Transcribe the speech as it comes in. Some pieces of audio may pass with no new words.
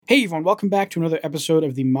Hey everyone, welcome back to another episode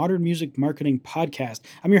of the Modern Music Marketing Podcast.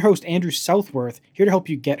 I'm your host, Andrew Southworth, here to help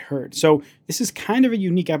you get heard. So, this is kind of a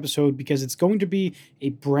unique episode because it's going to be a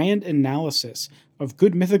brand analysis of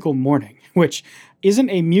Good Mythical Morning, which isn't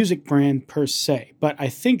a music brand per se, but I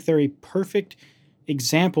think they're a perfect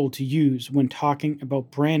example to use when talking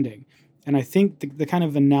about branding. And I think the kind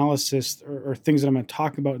of analysis or things that I'm going to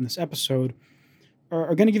talk about in this episode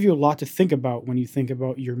are going to give you a lot to think about when you think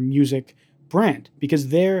about your music brand, because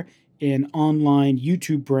they're an online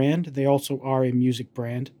YouTube brand. They also are a music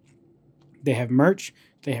brand. They have merch,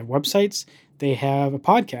 they have websites, they have a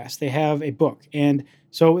podcast, they have a book. And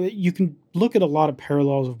so you can look at a lot of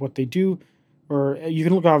parallels of what they do, or you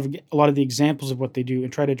can look at a lot of the examples of what they do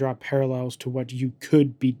and try to draw parallels to what you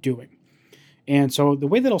could be doing. And so the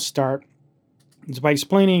way that I'll start is by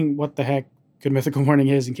explaining what the heck Good Mythical Morning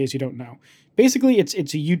is, in case you don't know. Basically, it's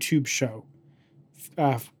a YouTube show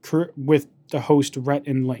with the host Rhett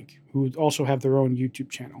and Link, who also have their own YouTube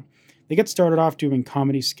channel. They get started off doing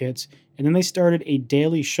comedy skits, and then they started a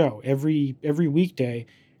daily show. Every weekday,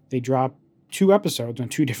 they drop 2 episodes on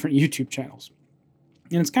 2 different YouTube channels.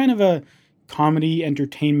 And it's kind of a comedy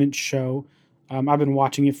entertainment show. I've been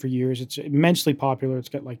watching it for years. It's immensely popular. It's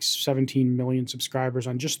got like 17 million subscribers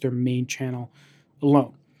on just their main channel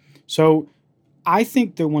alone. So I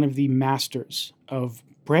think they're one of the masters of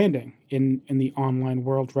branding in the online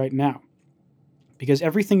world right now, because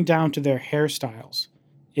everything down to their hairstyles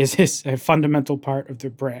is a fundamental part of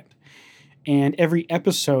their brand. And every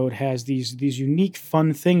episode has these unique,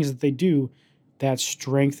 fun things that they do that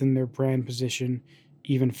strengthen their brand position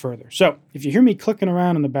even further. So if you hear me clicking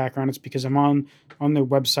around in the background, it's because I'm on their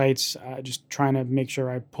websites, just trying to make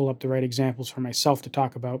sure I pull up the right examples for myself to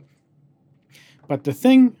talk about. But the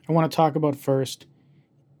thing I want to talk about first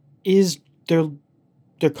is their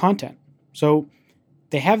content. So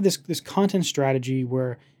they have this content strategy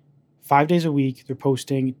where 5 days a week they're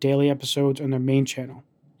posting daily episodes on their main channel,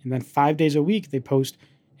 and then 5 days a week they post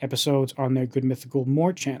episodes on their Good Mythical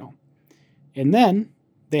More channel, and then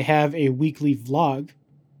they have a weekly vlog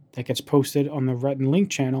that gets posted on the Rhett and Link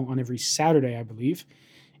channel on every Saturday, I believe,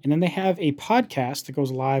 and then they have a podcast that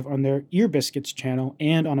goes live on their Ear Biscuits channel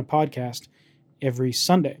and on a podcast every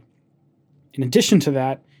Sunday. In addition to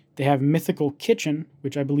that, they have Mythical Kitchen,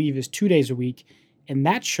 which I believe is 2 days a week. And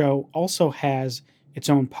that show also has its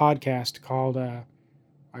own podcast called, I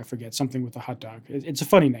forget, something with a hot dog. It's a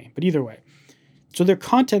funny name, but either way. So their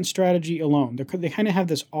content strategy alone, they kind of have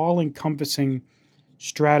this all-encompassing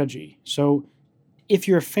strategy. So if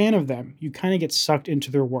you're a fan of them, you kind of get sucked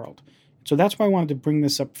into their world. So that's why I wanted to bring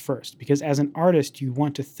this up first, because as an artist, you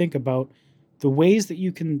want to think about the ways that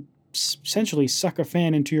you can essentially suck a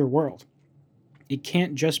fan into your world. It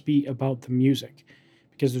can't just be about the music,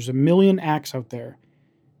 because there's a million acts out there,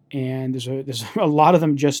 and there's a lot of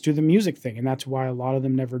them just do the music thing, and that's why a lot of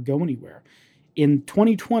them never go anywhere. In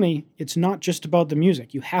 2020, it's not just about the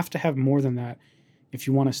music. You have to have more than that if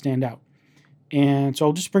you want to stand out. And so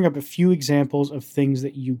I'll just bring up a few examples of things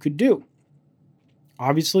that you could do.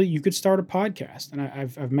 Obviously, you could start a podcast, and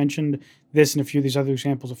I've mentioned this and a few of these other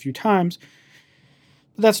examples a few times,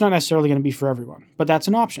 but that's not necessarily going to be for everyone, but that's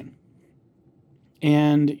an option.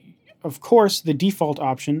 And of course, the default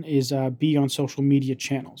option is be on social media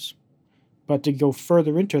channels. But to go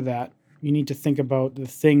further into that, you need to think about the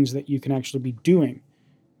things that you can actually be doing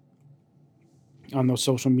on those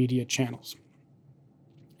social media channels.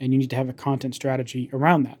 And you need to have a content strategy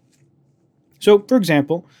around that. So, for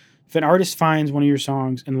example, if an artist finds one of your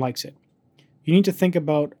songs and likes it, you need to think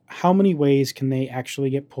about how many ways can they actually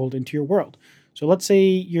get pulled into your world. So let's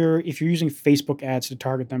say if you're using Facebook ads to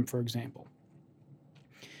target them, for example.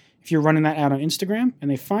 If you're running that ad on Instagram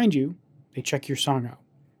and they find you, they check your song out.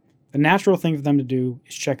 The natural thing for them to do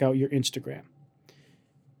is check out your Instagram.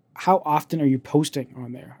 How often are you posting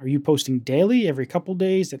on there? Are you posting daily, every couple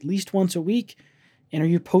days, at least once a week? And are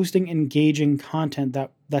you posting engaging content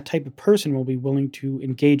that type of person will be willing to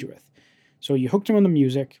engage with? So you hooked them on the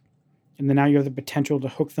music, and then now you have the potential to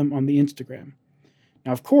hook them on the Instagram.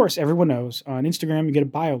 Now, of course, everyone knows on Instagram you get a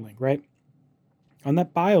bio link, right? On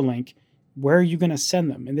that bio link, where are you going to send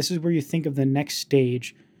them? And this is where you think of the next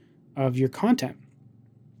stage of your content.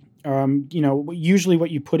 Usually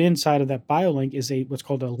what you put inside of that bio link is what's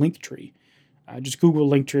called a link tree. Just Google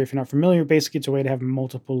Linktree if you're not familiar. Basically, it's a way to have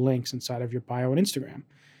multiple links inside of your bio on Instagram.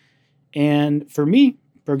 And for me,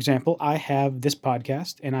 for example, I have this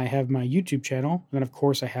podcast and I have my YouTube channel. And then, of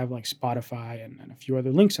course, I have like Spotify and a few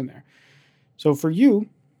other links in there. So for you,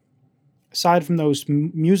 aside from those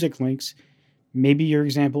music links, maybe your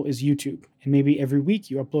example is YouTube. And maybe every week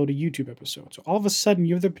you upload a YouTube episode. So all of a sudden,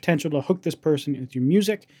 you have the potential to hook this person with your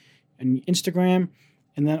music and Instagram.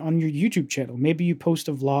 And then on your YouTube channel, maybe you post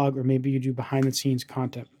a vlog or maybe you do behind the scenes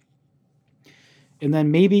content. And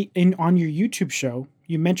then maybe on your YouTube show,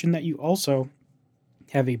 you mentioned that you also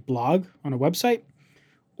have a blog on a website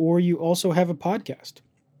or you also have a podcast.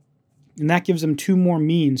 And that gives them two more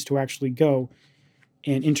means to actually go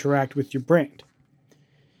and interact with your brand.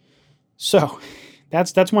 So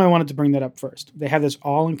that's why I wanted to bring that up first. They have this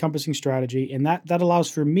all-encompassing strategy, and that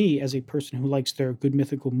allows for me as a person who likes their Good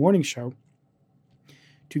Mythical Morning show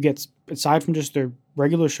to get, aside from just their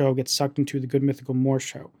regular show, get sucked into the Good Mythical More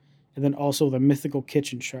show, and then also the Mythical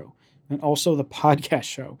Kitchen show, and also the podcast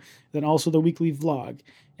show, then also the weekly vlog,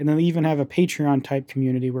 and then they even have a Patreon type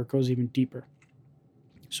community where it goes even deeper.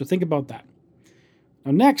 So think about that.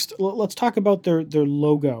 Now next, let's talk about their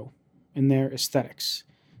logo and their aesthetics,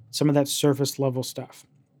 some of that surface level stuff.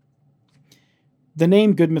 The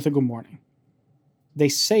name Good Mythical Morning. They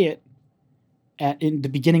say it in the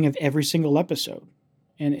beginning of every single episode.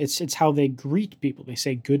 And it's how they greet people. They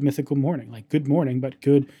say Good Mythical Morning, like good morning, but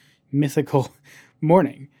good mythical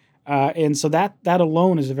morning. And so that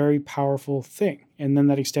alone is a very powerful thing. And then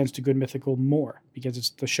that extends to Good Mythical More because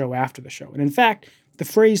it's the show after the show. And in fact, the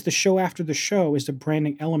phrase the show after the show is a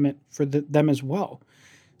branding element for them as well.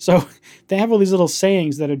 So they have all these little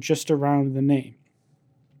sayings that are just around the name.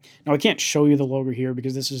 Now, I can't show you the logo here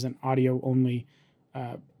because this is an audio-only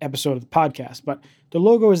episode of the podcast, but the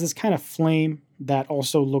logo is this kind of flame that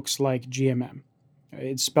also looks like GMM.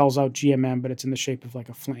 It spells out GMM, but it's in the shape of like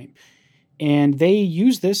a flame. And they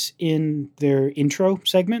use this in their intro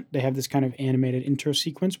segment. They have this kind of animated intro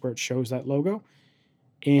sequence where it shows that logo.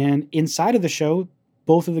 And inside of the show,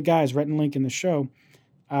 both of the guys, Rhett and Link in the show,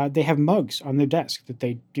 they have mugs on their desk that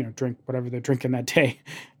they drink whatever they're drinking that day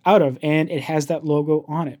out of, and it has that logo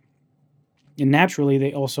on it. And naturally,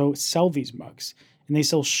 they also sell these mugs, and they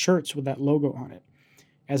sell shirts with that logo on it.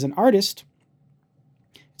 As an artist,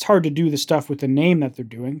 it's hard to do the stuff with the name that they're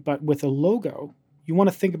doing, but with a logo, you want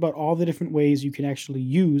to think about all the different ways you can actually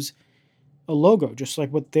use a logo, just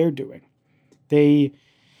like what they're doing. They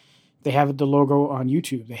have the logo on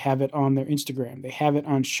YouTube. They have it on their Instagram. They have it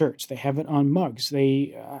on shirts. They have it on mugs.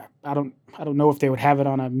 I don't know if they would have it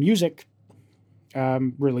on a music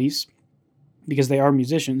release because they are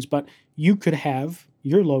musicians, but you could have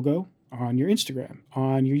your logo on your Instagram,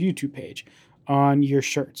 on your YouTube page, on your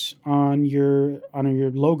shirts, on your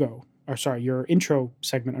logo, or sorry, your intro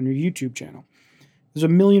segment on your YouTube channel. There's a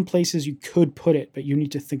million places you could put it, but you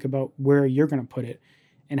need to think about where you're going to put it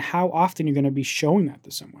and how often you're going to be showing that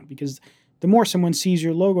to someone. Because the more someone sees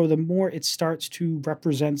your logo, the more it starts to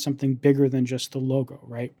represent something bigger than just the logo,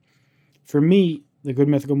 right? For me, the Good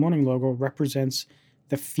Mythical Morning logo represents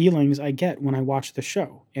the feelings I get when I watch the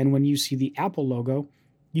show. And when you see the Apple logo,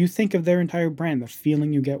 you think of their entire brand, the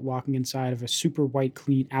feeling you get walking inside of a super white,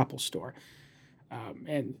 clean Apple store.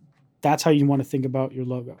 And that's how you want to think about your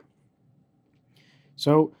logo.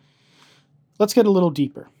 So let's get a little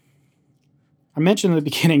deeper. I mentioned in the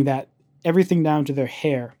beginning that everything down to their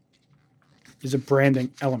hair is a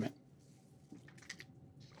branding element.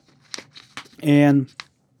 And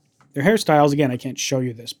their hairstyles, again, I can't show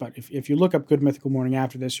you this, but if you look up Good Mythical Morning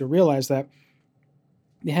after this, you'll realize that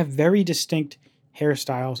they have very distinct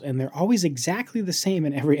hairstyles, and they're always exactly the same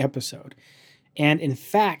in every episode. And in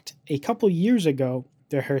fact, a couple years ago,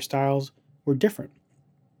 their hairstyles were different.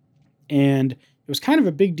 And it was kind of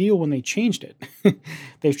a big deal when they changed it.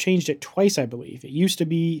 They've changed it twice, I believe. It used to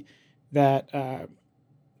be that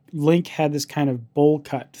Link had this kind of bowl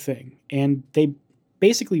cut thing, and they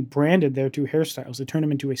basically branded their two hairstyles. They turned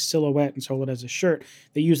them into a silhouette and sold it as a shirt.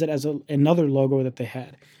 They used it as another logo that they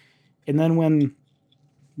had. And then when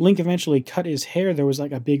Link eventually cut his hair, there was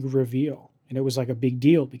like a big reveal, and it was like a big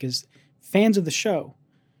deal because fans of the show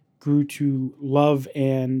grew to love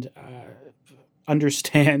and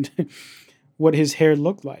understand what his hair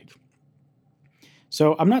looked like.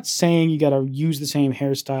 So I'm not saying you got to use the same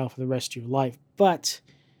hairstyle for the rest of your life, but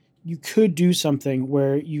you could do something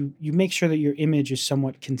where you make sure that your image is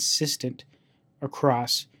somewhat consistent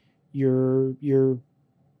across your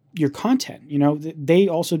content. You know, they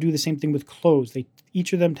also do the same thing with clothes.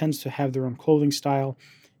 Each of them tends to have their own clothing style,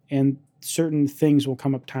 and certain things will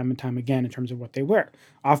come up time and time again in terms of what they wear.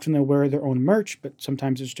 Often they'll wear their own merch, but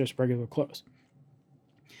sometimes it's just regular clothes.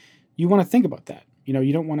 You want to think about that. You know,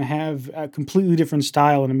 you don't want to have a completely different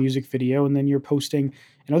style in a music video and then you're posting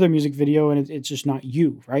another music video and it's just not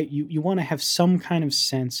you, right? You want to have some kind of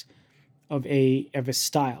sense of a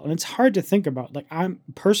style. And it's hard to think about. Like I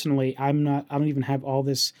don't even have all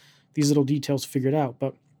these little details figured out,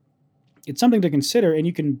 but it's something to consider. And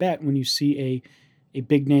you can bet when you see a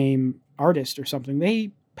big name artist or something,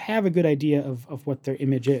 they have a good idea of what their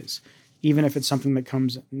image is. even if it's something that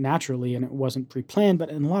comes naturally and it wasn't pre-planned. But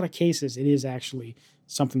in a lot of cases, it is actually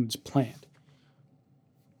something that's planned.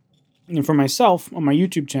 And for myself, on my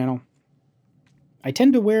YouTube channel, I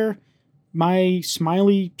tend to wear my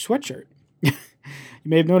smiley sweatshirt. You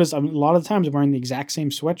may have noticed a lot of the times I'm wearing the exact same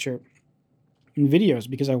sweatshirt in videos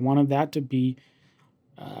because I wanted that to be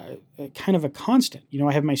kind of a constant.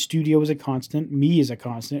 I have my studio as a constant, me as a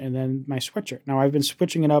constant, and then my sweatshirt. Now, I've been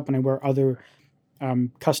switching it up and I wear other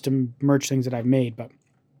custom merch things that I've made, but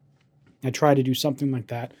I try to do something like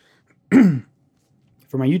that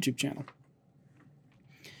for my YouTube channel.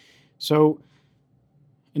 So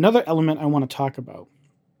another element I want to talk about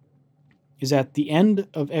is at the end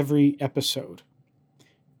of every episode,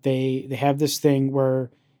 they have this thing where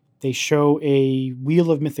they show a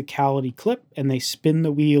Wheel of Mythicality clip and they spin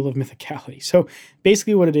the Wheel of Mythicality. So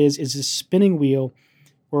basically what it is a spinning wheel,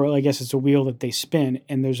 or I guess it's a wheel that they spin,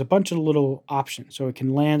 and there's a bunch of little options. So it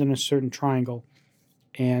can land in a certain triangle,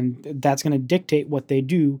 and that's going to dictate what they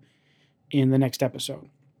do in the next episode.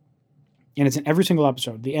 And it's in every single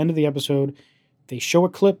episode. At the end of the episode, they show a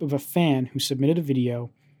clip of a fan who submitted a video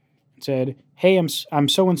and said, "Hey, I'm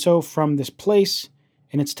so-and-so from this place,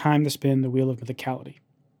 and it's time to spin the Wheel of Mythicality."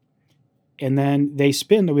 And then they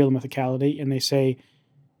spin the Wheel of Mythicality, and they say,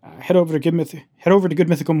 head over to Good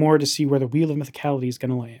Mythical More to see where the Wheel of Mythicality is going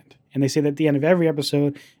to land. And they say that at the end of every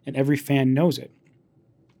episode, and every fan knows it.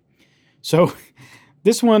 So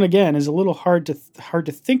this one, again, is a little hard to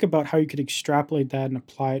think about how you could extrapolate that and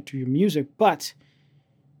apply it to your music, but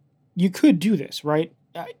you could do this, right?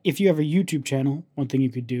 If you have a YouTube channel, one thing you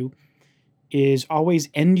could do is always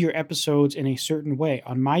end your episodes in a certain way.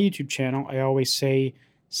 On my YouTube channel, I always say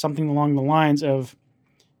something along the lines of,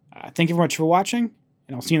 thank you very much for watching,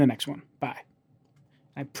 and I'll see you in the next one. Bye.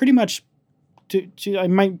 I pretty much, I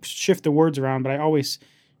might shift the words around, but I always,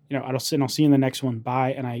 I'll see you in the next one.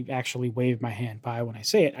 Bye. And I actually wave my hand bye when I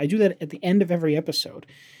say it. I do that at the end of every episode.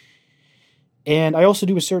 And I also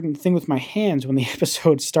do a certain thing with my hands when the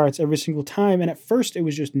episode starts every single time. And at first it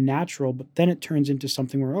was just natural, but then it turns into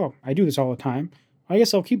something where, oh, I do this all the time. I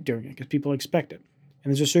guess I'll keep doing it because people expect it.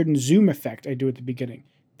 And there's a certain zoom effect I do at the beginning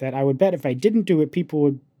that I would bet if I didn't do it, people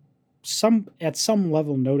would at some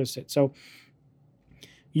level notice it. So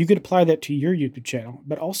you could apply that to your YouTube channel,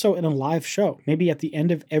 but also in a live show. Maybe at the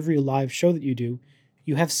end of every live show that you do,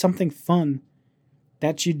 you have something fun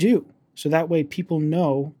that you do. So that way people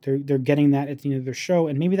know they're getting that at the end of their show.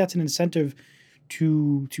 And maybe that's an incentive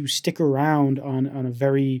to stick around on a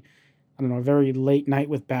very, a very late night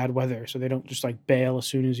with bad weather. So they don't just like bail as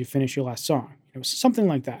soon as you finish your last song. Something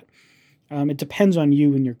like that. It depends on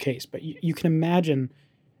you in your case, but you can imagine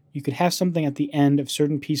you could have something at the end of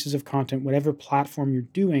certain pieces of content, whatever platform you're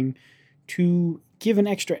doing, to give an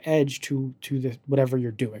extra edge to the whatever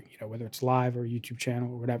you're doing, whether it's live or YouTube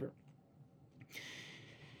channel or whatever.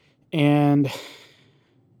 And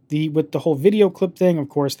with the whole video clip thing, of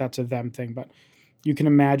course, that's a them thing, but you can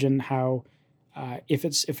imagine how if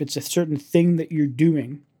it's a certain thing that you're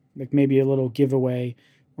doing, like maybe a little giveaway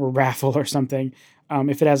or raffle or something,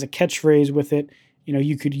 if it has a catchphrase with it,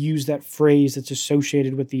 you could use that phrase that's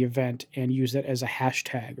associated with the event and use that as a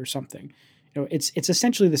hashtag or something. It's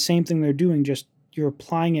essentially the same thing they're doing, just you're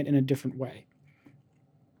applying it in a different way.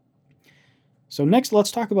 So next,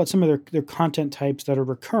 let's talk about some of their content types that are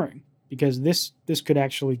recurring, because this could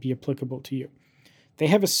actually be applicable to you. They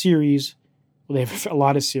have a series, well, they have a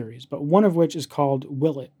lot of series, but one of which is called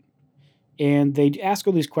Will It? And they ask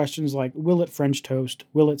all these questions like, will it French toast?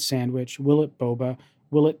 Will it sandwich? Will it boba?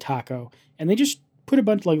 Will it taco? And they just put a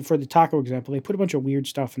bunch, like for the taco example, they put a bunch of weird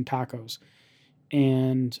stuff in tacos.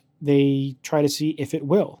 And they try to see if it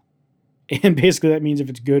will. And basically that means if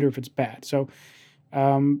it's good or if it's bad. So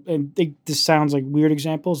this sounds like weird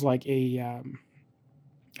examples, like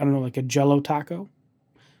like a Jello taco,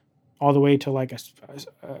 all the way to like a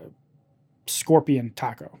scorpion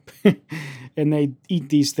taco. And they eat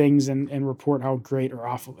these things and report how great or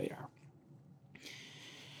awful they are.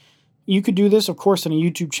 You could do this, of course, on a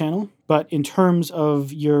YouTube channel, but in terms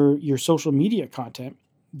of your social media content,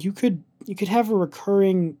 you could have a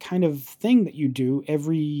recurring kind of thing that you do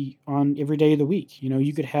every day of the week.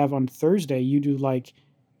 You could have on Thursday, you do like,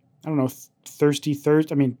 Thirsty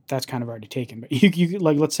Thursday. I mean, that's kind of already taken, but you could,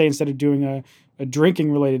 like, let's say instead of doing a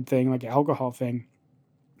drinking related thing, like an alcohol thing,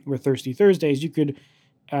 where Thirsty Thursdays, you could,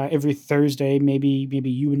 every Thursday, maybe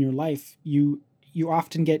you in your life, you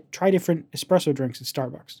often try different espresso drinks at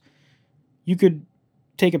Starbucks. You could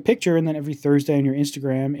take a picture, and then every Thursday on your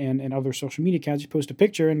Instagram and other social media accounts, you post a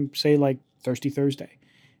picture and say like Thirsty Thursday.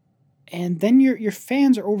 And then your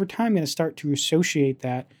fans are over time going to start to associate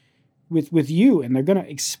that with you, and they're going to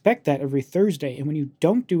expect that every Thursday. And when you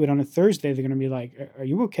don't do it on a Thursday, they're going to be like, "Are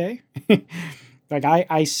you okay?" Like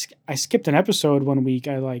I skipped an episode one week.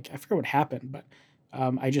 I forgot what happened, but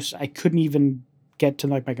I couldn't even get to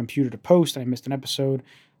like my computer to post. And I missed an episode.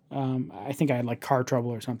 I think I had like car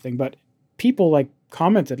trouble or something. But people like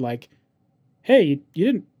commented like, "Hey,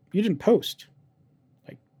 you didn't post.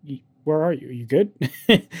 Like, where are you? Are you good?"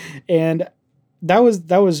 And that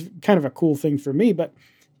was kind of a cool thing for me. But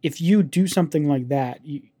if you do something like that,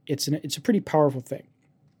 it's a pretty powerful thing.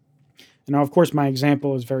 And now, of course, my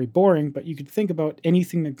example is very boring, but you could think about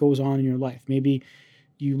anything that goes on in your life. Maybe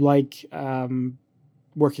you like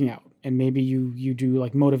working out, and maybe you do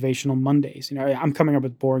like motivational Mondays. I'm coming up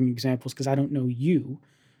with boring examples because I don't know you,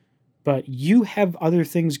 but you have other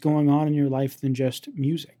things going on in your life than just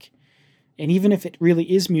music. And even if it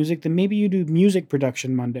really is music, then maybe you do music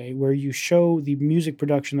production Monday, where you show the music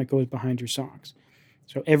production that goes behind your songs.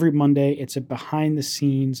 So every Monday, it's a behind the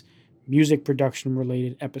scenes music production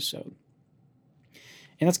related episode.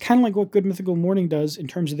 And that's kind of like what Good Mythical Morning does in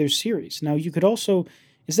terms of their series. Now, you could also,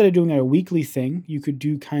 instead of doing a weekly thing, you could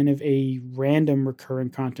do kind of a random recurring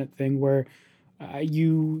content thing where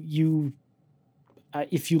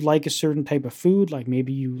if you like a certain type of food, like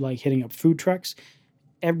maybe you like hitting up food trucks,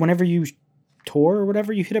 whenever you tour or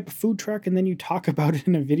whatever, you hit up a food truck and then you talk about it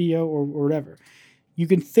in a video or whatever. You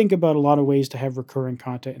can think about a lot of ways to have recurring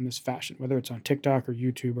content in this fashion, whether it's on TikTok or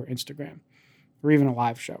YouTube or Instagram or even a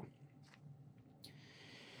live show.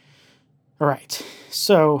 All right,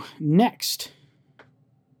 so next,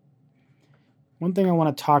 one thing I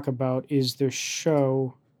want to talk about is their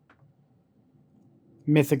show,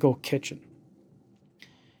 Mythical Kitchen.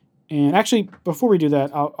 And actually, before we do that,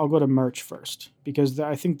 I'll go to merch first, because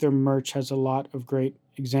I think their merch has a lot of great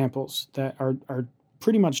examples that are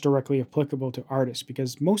pretty much directly applicable to artists,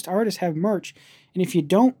 because most artists have merch. And if you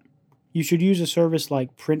don't, you should use a service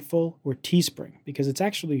like Printful or Teespring, because it's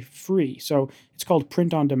actually free. So it's called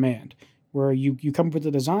Print on Demand, where you come up with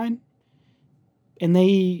the design and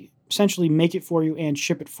they essentially make it for you and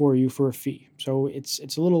ship it for you for a fee. So it's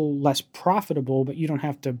a little less profitable, but you don't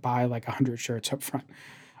have to buy like 100 shirts up front.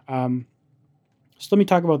 So let me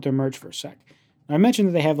talk about their merch for a sec. Now, I mentioned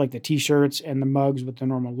that they have like the t-shirts and the mugs with the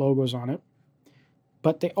normal logos on it,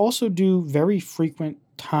 but they also do very frequent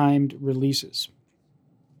timed releases.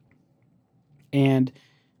 And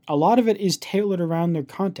a lot of it is tailored around their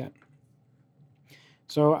content.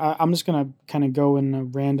 So I'm just going to kind of go in a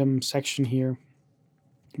random section here.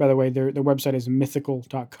 By the way, their website is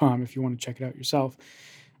mythical.com if you want to check it out yourself.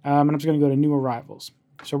 And I'm just going to go to new arrivals.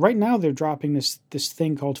 So right now they're dropping this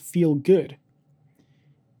thing called Feel Good.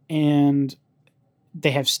 And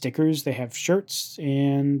they have stickers, they have shirts,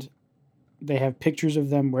 and they have pictures of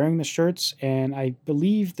them wearing the shirts. And I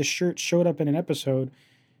believe the shirt showed up in an episode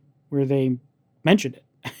where they mentioned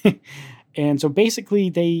it. And so basically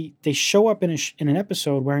they show up in an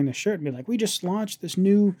episode wearing the shirt and be like, "We just launched this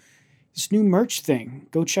new merch thing.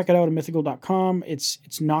 Go check it out at mythical.com.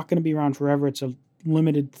 It's not going to be around forever. It's a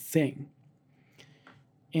limited thing."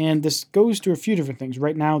 And this goes to a few different things.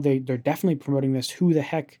 Right now, they're definitely promoting this Who the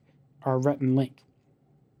Heck Are Rhett and Link.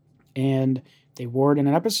 And they wore it in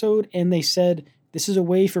an episode, and they said, this is a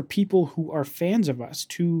way for people who are fans of us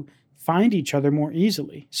to find each other more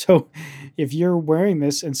easily. So if you're wearing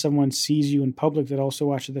this and someone sees you in public that also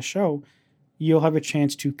watches the show, you'll have a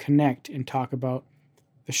chance to connect and talk about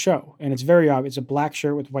the show. And it's very obvious. It's a black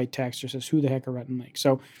shirt with white text that says, "Who the Heck Are Rhett and Link?"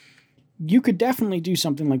 So you could definitely do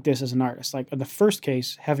something like this as an artist. Like in the first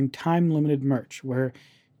case, having time-limited merch where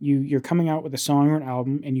you're coming out with a song or an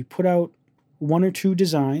album and you put out one or two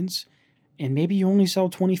designs and maybe you only sell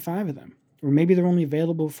 25 of them. Or maybe they're only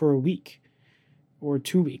available for a week or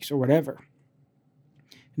 2 weeks or whatever.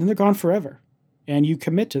 And then they're gone forever. And you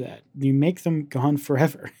commit to that. You make them gone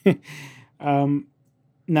forever.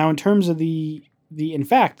 Now, in terms of in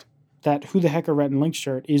fact, that Who the Heck Are Rhett and Link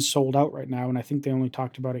shirt is sold out right now, and I think they only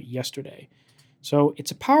talked about it yesterday. So it's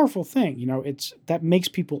a powerful thing, that makes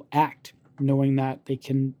people act, knowing that they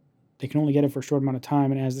can only get it for a short amount of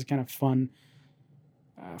time, and it has this kind of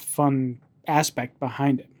fun aspect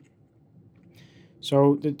behind it.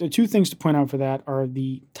 So the two things to point out for that are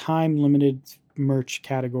the time-limited merch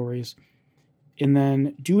categories, and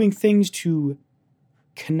then doing things to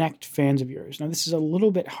connect fans of yours. Now, this is a little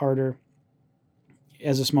bit harder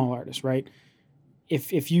as a small artist, right?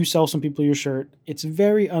 If you sell some people your shirt, it's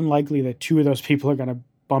very unlikely that two of those people are going to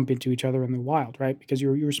bump into each other in the wild, right? Because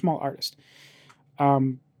you're a small artist.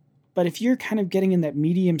 But if you're kind of getting in that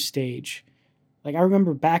medium stage, like I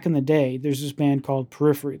remember back in the day, there's this band called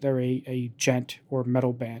Periphery. They're a gent or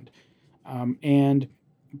metal band. And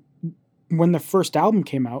when the first album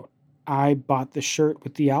came out, I bought the shirt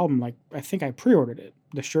with the album. Like, I think I pre-ordered it,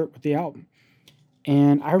 the shirt with the album.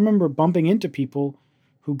 And I remember bumping into people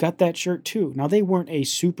who got that shirt too. Now, they weren't a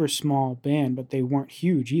super small band, but they weren't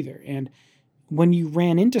huge either. And when you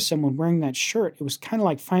ran into someone wearing that shirt, it was kind of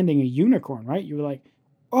like finding a unicorn, right? You were like,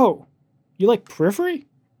 oh, you like Periphery?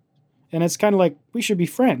 And it's kind of like, we should be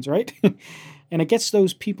friends, right? And it gets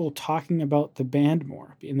those people talking about the band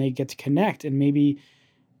more, and they get to connect, and maybe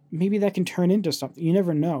that can turn into something. You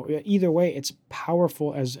never know. Either way, it's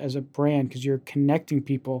powerful as a brand because you're connecting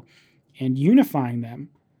people and unifying them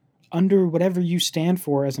under whatever you stand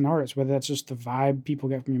for as an artist, whether that's just the vibe people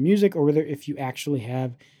get from your music, or whether if you actually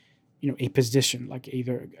have, a position, like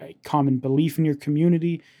either a common belief in your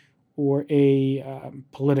community or a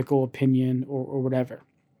political opinion, or whatever.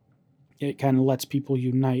 It kind of lets people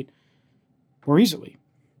unite more easily.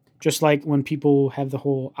 Just like when people have the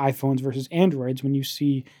whole iPhones versus Androids, when you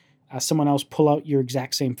see someone else pull out your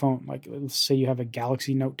exact same phone, like let's say you have a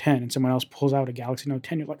Galaxy Note 10 and someone else pulls out a Galaxy Note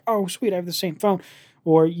 10, you're like, oh, sweet, I have the same phone.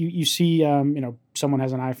 Or you see, someone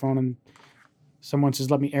has an iPhone and someone says,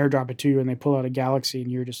 let me airdrop it to you, and they pull out a Galaxy,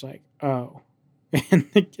 and you're just like, oh. And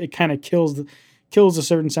it kind of kills a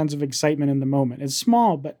certain sense of excitement in the moment. It's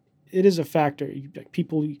small, but it is a factor.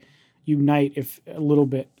 People unite if a little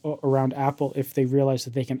bit around Apple if they realize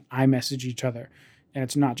that they can iMessage each other and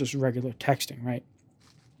it's not just regular texting, right?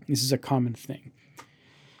 This is a common thing.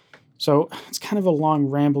 So it's kind of a long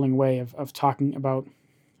rambling way of talking about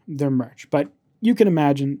their merch, but you can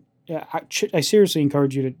imagine. I seriously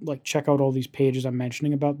encourage you to check out all these pages I'm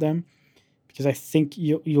mentioning about them, because I think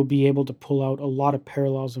you'll be able to pull out a lot of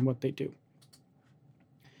parallels in what they do.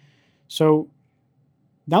 So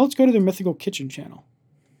now let's go to their Mythical Kitchen channel.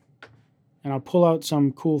 And I'll pull out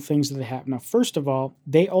some cool things that they have. Now, first of all,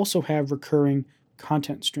 they also have recurring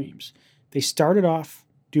content streams. They started off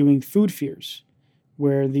doing food fears,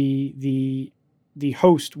 where the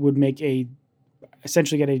host would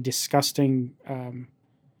essentially get a disgusting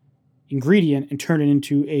ingredient and turn it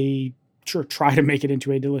into try to make it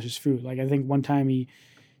into a delicious food. Like, I think one time he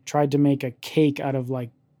tried to make a cake out of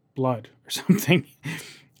blood or something.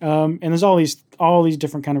 And there's all these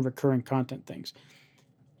different kind of recurring content things.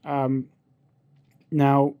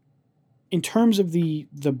 Now, in terms of the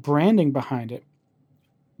branding behind it,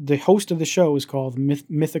 the host of the show is called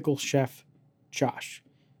Mythical Chef Josh.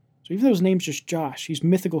 So even though his name's just Josh, he's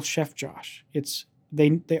Mythical Chef Josh.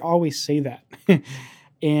 They always say that.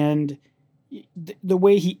 And the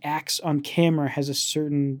way he acts on camera has a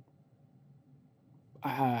certain,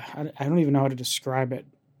 I don't even know how to describe it.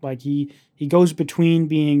 Like he goes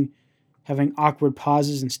between having awkward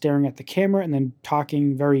pauses and staring at the camera, and then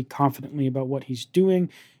talking very confidently about what he's doing,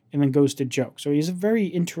 and then goes to joke. So he's a very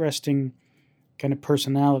interesting kind of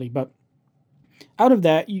personality. But out of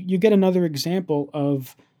that, you get another example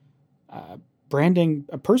of branding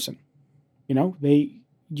a person.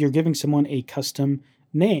 You're giving someone a custom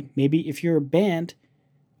name. Maybe if you're a band,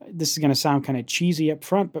 this is going to sound kind of cheesy up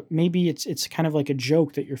front, but maybe it's kind of like a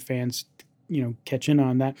joke that your fans, catch in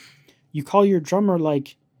on, that you call your drummer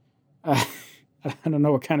I don't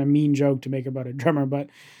know what kind of mean joke to make about a drummer, but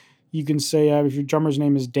you can say, if your drummer's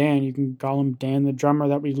name is Dan, you can call him Dan the drummer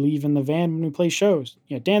that we leave in the van when we play shows.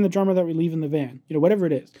 Yeah, Dan the drummer that we leave in the van. Whatever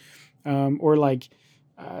it is. Or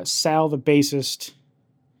Sal the bassist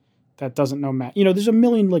that doesn't know Matt. There's a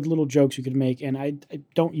million little jokes you could make, and I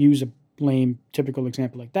don't use a lame typical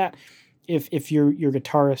example like that. If your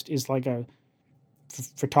guitarist is like a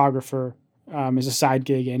photographer, is a side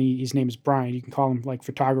gig, and his name is Brian, you can call him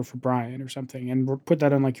Photographer Brian or something, and put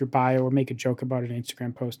that on your bio, or make a joke about it in an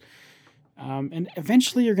Instagram post. And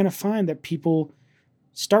eventually you're going to find that people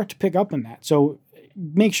start to pick up on that. So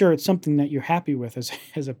make sure it's something that you're happy with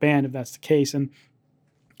as a band, if that's the case. And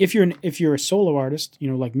if you're a solo artist,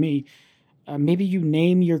 like me, maybe you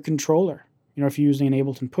name your controller. If you're using an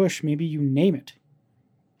Ableton Push, maybe you name it.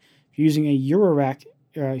 If you're using a Eurorack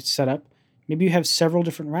setup, maybe you have several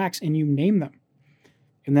different racks and you name them.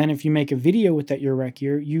 And then if you make a video with that Eurorack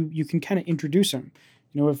gear, you can kind of introduce them.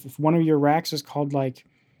 If one of your racks is called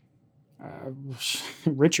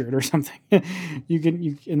Richard or something, and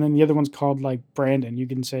then the other one's called Brandon, you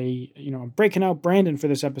can say, I'm breaking out Brandon for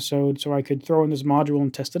this episode so I could throw in this module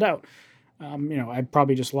and test it out. I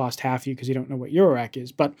probably just lost half of you because you don't know what Eurorack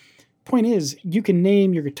is. But point is, you can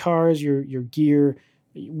name your guitars, your gear,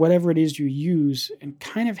 whatever it is you use, and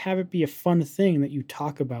kind of have it be a fun thing that you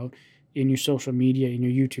talk about in your social media, in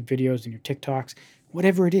your YouTube videos, in your TikToks,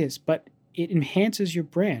 whatever it is. But it enhances your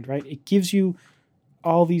brand, right? It gives you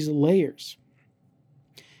all these layers.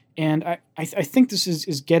 And I think this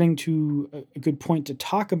is getting to a good point to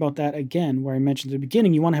talk about that again, where I mentioned at the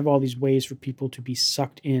beginning, you want to have all these ways for people to be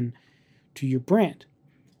sucked in to your brand.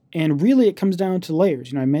 And really, it comes down to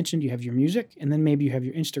layers. I mentioned you have your music, and then maybe you have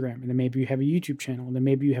your Instagram, and then maybe you have a YouTube channel, and then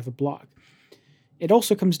maybe you have a blog. It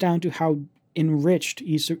also comes down to how enriched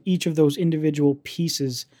each of those individual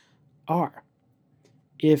pieces are.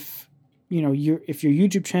 If if your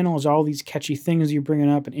YouTube channel has all these catchy things you're bringing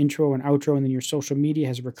up, an intro and outro, and then your social media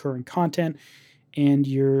has recurring content, and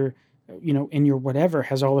your whatever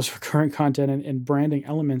has all this recurring content and branding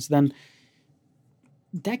elements, then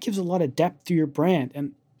that gives a lot of depth to your brand.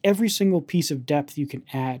 And every single piece of depth you can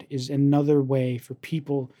add is another way for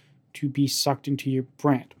people to be sucked into your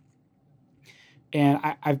brand. And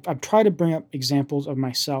I've tried to bring up examples of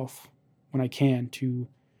myself when I can to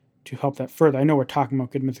help that further. I know we're talking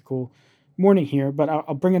about Good Mythical Morning here, but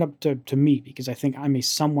I'll bring it up to me because I think I'm a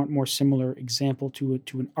somewhat more similar example to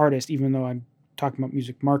an artist, even though I'm talking about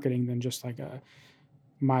music marketing than just like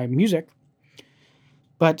my music.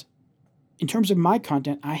 But in terms of my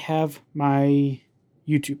content, I have my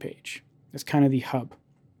YouTube page. That's kind of the hub.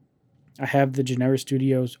 I have the Generis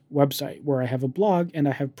Studios website where I have a blog and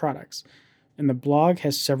I have products. And the blog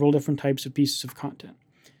has several different types of pieces of content.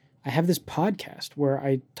 I have this podcast where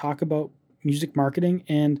I talk about music marketing,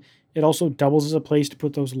 and it also doubles as a place to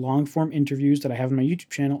put those long form interviews that I have on my YouTube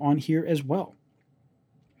channel on here as well.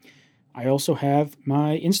 I also have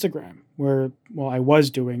my Instagram where, well, I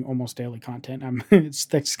was doing almost daily content.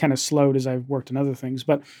 That's kind of slowed as I've worked on other things,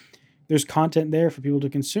 but there's content there for people to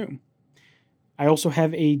consume. I also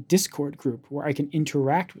have a Discord group where I can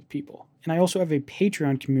interact with people. And I also have a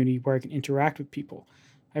Patreon community where I can interact with people.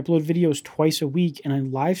 I upload videos twice a week and I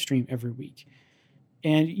live stream every week.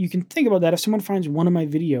 And you can think about that. If someone finds one of my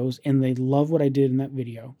videos and they love what I did in that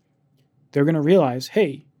video, they're going to realize,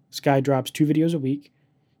 hey, this guy drops 2 videos a week.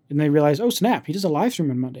 And they realize, oh, snap, he does a live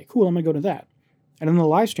stream on Monday. Cool, I'm going to go to that. And in the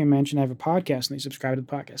live stream mention, I have a podcast, and they subscribe to the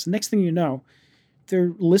podcast. The next thing you know,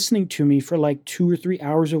 they're listening to me for like 2 or 3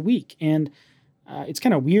 hours a week. And it's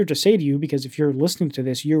kind of weird to say to you because if you're listening to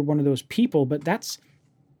this, you're one of those people, but that's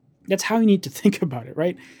how you need to think about it,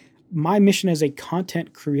 right? My mission as a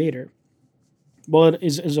content creator, well, it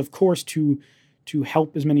is of course to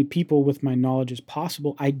help as many people with my knowledge as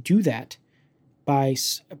possible. I do that by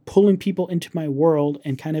pulling people into my world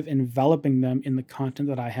and kind of enveloping them in the content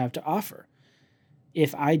that I have to offer.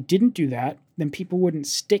 If I didn't do that, then people wouldn't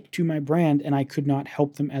stick to my brand and I could not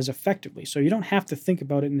help them as effectively. So you don't have to think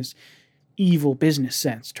about it in this evil business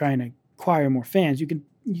sense, trying to acquire more fans.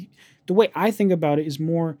 The way I think about it is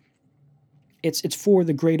more, it's for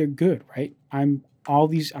the greater good, right? I'm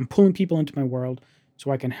pulling people into my world so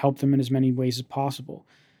I can help them in as many ways as possible.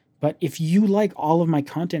 But if you like all of my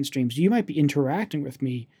content streams, you might be interacting with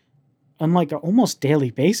me on like an almost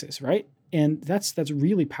daily basis, right? And that's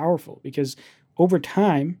really powerful because over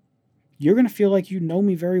time, you're going to feel like you know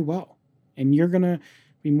me very well. And you're going to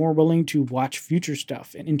be more willing to watch future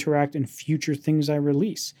stuff and interact in future things I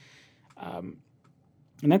release. And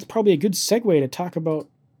that's probably a good segue to talk about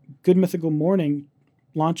Good Mythical Morning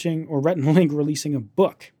launching, or Rhett and Link releasing a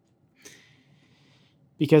book.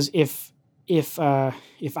 Because if I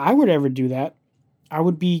were to ever do that, I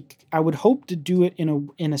would hope to do it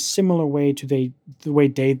in a similar way to the way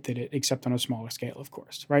they did it, except on a smaller scale, of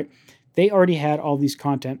course, right? They already had all these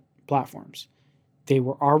content platforms. They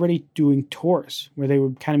were already doing tours where they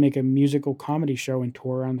would kind of make a musical comedy show and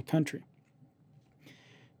tour around the country.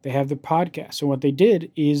 They have the podcast. So what they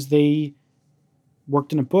did is they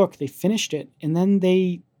worked on a book, they finished it, and then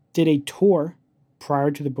they did a tour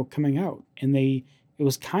prior to the book coming out. And it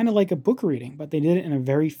was kind of like a book reading, but they did it in a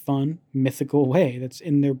very fun, mythical way that's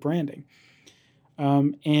in their branding.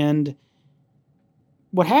 And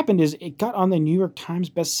what happened is it got on the New York Times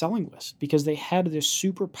best-selling list because they had this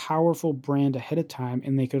super powerful brand ahead of time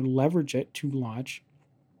and they could leverage it to launch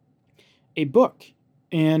a book.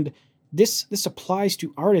 And this applies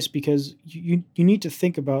to artists because you need to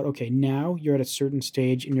think about, okay, now you're at a certain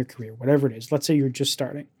stage in your career, whatever it is. Let's say you're just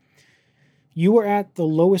starting. You are at the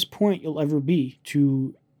lowest point you'll ever be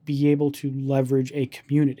to be able to leverage a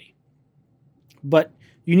community. But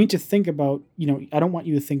you need to think about, I don't want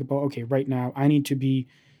you to think about, okay, right now I need to be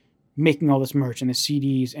making all this merch and the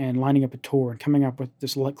CDs and lining up a tour and coming up with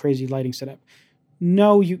this crazy lighting setup.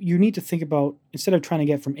 No, you need to think about, instead of trying to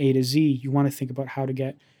get from A to Z, you want to think about how to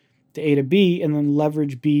get to A to B and then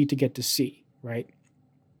leverage B to get to C, right?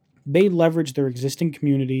 They leverage their existing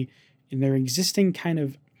community and their existing kind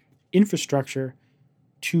of infrastructure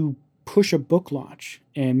to push a book launch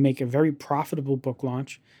and make a very profitable book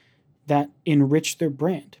launch that enrich their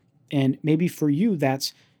brand. And maybe for you,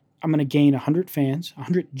 that's, I'm going to gain 100 fans,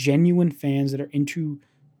 100 genuine fans that are into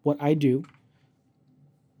what I do.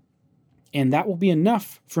 And that will be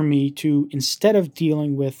enough for me to, instead of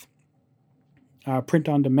dealing with print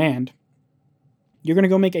on demand, you're going to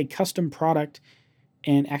go make a custom product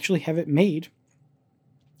and actually have it made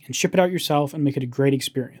and ship it out yourself and make it a great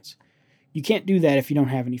experience. You can't do that if you don't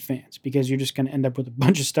have any fans, because you're just going to end up with a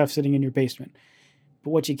bunch of stuff sitting in your basement.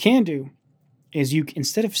 But what you can do is, you,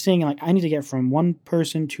 instead of saying like, I need to get from one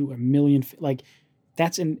person to a million, like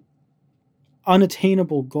that's an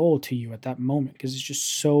unattainable goal to you at that moment because it's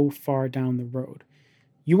just so far down the road.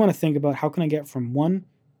 You want to think about, how can I get from 1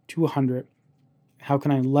 to 100? How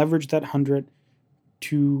can I leverage that 100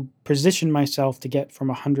 to position myself to get from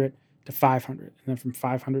 100 to 500, and then from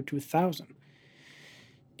 500 to 1,000?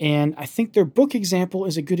 And I think their book example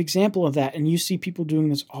is a good example of that. And you see people doing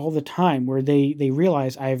this all the time, where they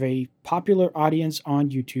realize, I have a popular audience on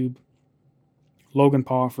YouTube, Logan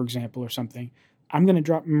Paul, for example, or something. I'm going to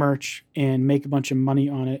drop merch and make a bunch of money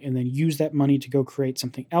on it, and then use that money to go create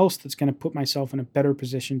something else that's going to put myself in a better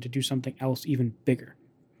position to do something else even bigger.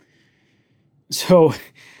 So,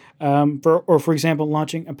 for example,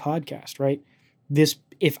 launching a podcast, right?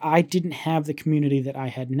 If I didn't have the community that I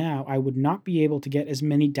had now, I would not be able to get as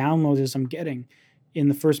many downloads as I'm getting in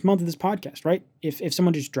the first month of this podcast, right? If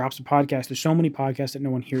someone just drops a podcast, there's so many podcasts that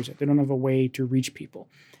no one hears it. They don't have a way to reach people.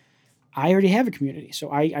 I already have a community,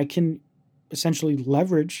 so I can essentially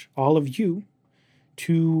leverage all of you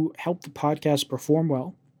to help the podcast perform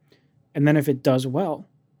well. And then if it does well,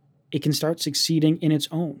 it can start succeeding in its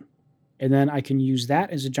own. And then I can use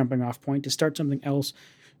that as a jumping off point to start something else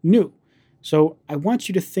new. So I want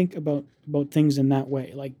you to think about things in that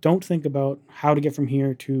way. Like, don't think about how to get from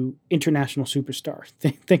here to international superstar.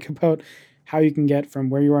 Think about how you can get from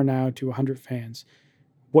where you are now to 100 fans.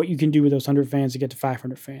 What you can do with those 100 fans to get to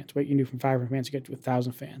 500 fans. What you can do from 500 fans to get to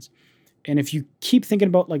 1,000 fans. And if you keep thinking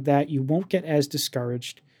about like that, you won't get as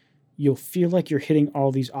discouraged. You'll feel like you're hitting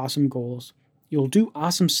all these awesome goals. You'll do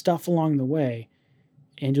awesome stuff along the way,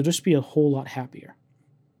 and you'll just be a whole lot happier.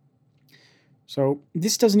 So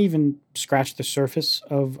this doesn't even scratch the surface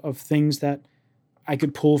of things that I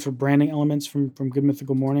could pull for branding elements from Good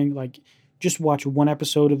Mythical Morning. Like, just watch one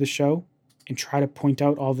episode of the show and try to point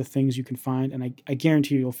out all the things you can find. And I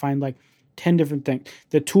guarantee you'll find like 10 different things.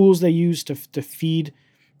 The tools they use to feed,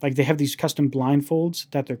 like they have these custom blindfolds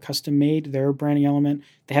that they're custom made. They're a branding element.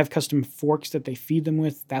 They have custom forks that they feed them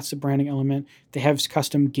with. That's a branding element. They have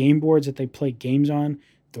custom game boards that they play games on.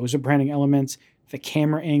 Those are branding elements. The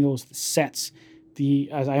camera angles, the sets,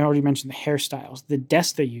 as I already mentioned, the hairstyles, the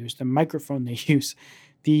desk they use, the microphone they use,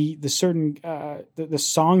 the certain the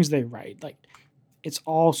songs they write. Like, it's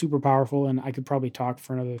all super powerful, and I could probably talk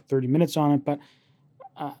for another 30 minutes on it. But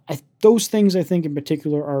those things, I think in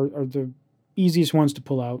particular, are the easiest ones to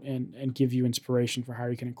pull out and give you inspiration for how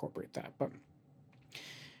you can incorporate that. But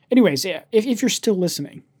anyways, yeah, if you're still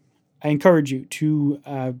listening, I encourage you to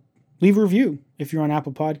leave a review. If you're on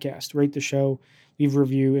Apple Podcast, rate the show, leave a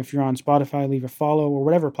review. If you're on Spotify, leave a follow, or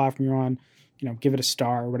whatever platform you're on, give it a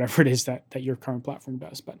star or whatever it is that your current platform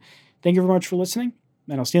does. But thank you very much for listening,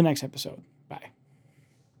 and I'll see you in the next episode.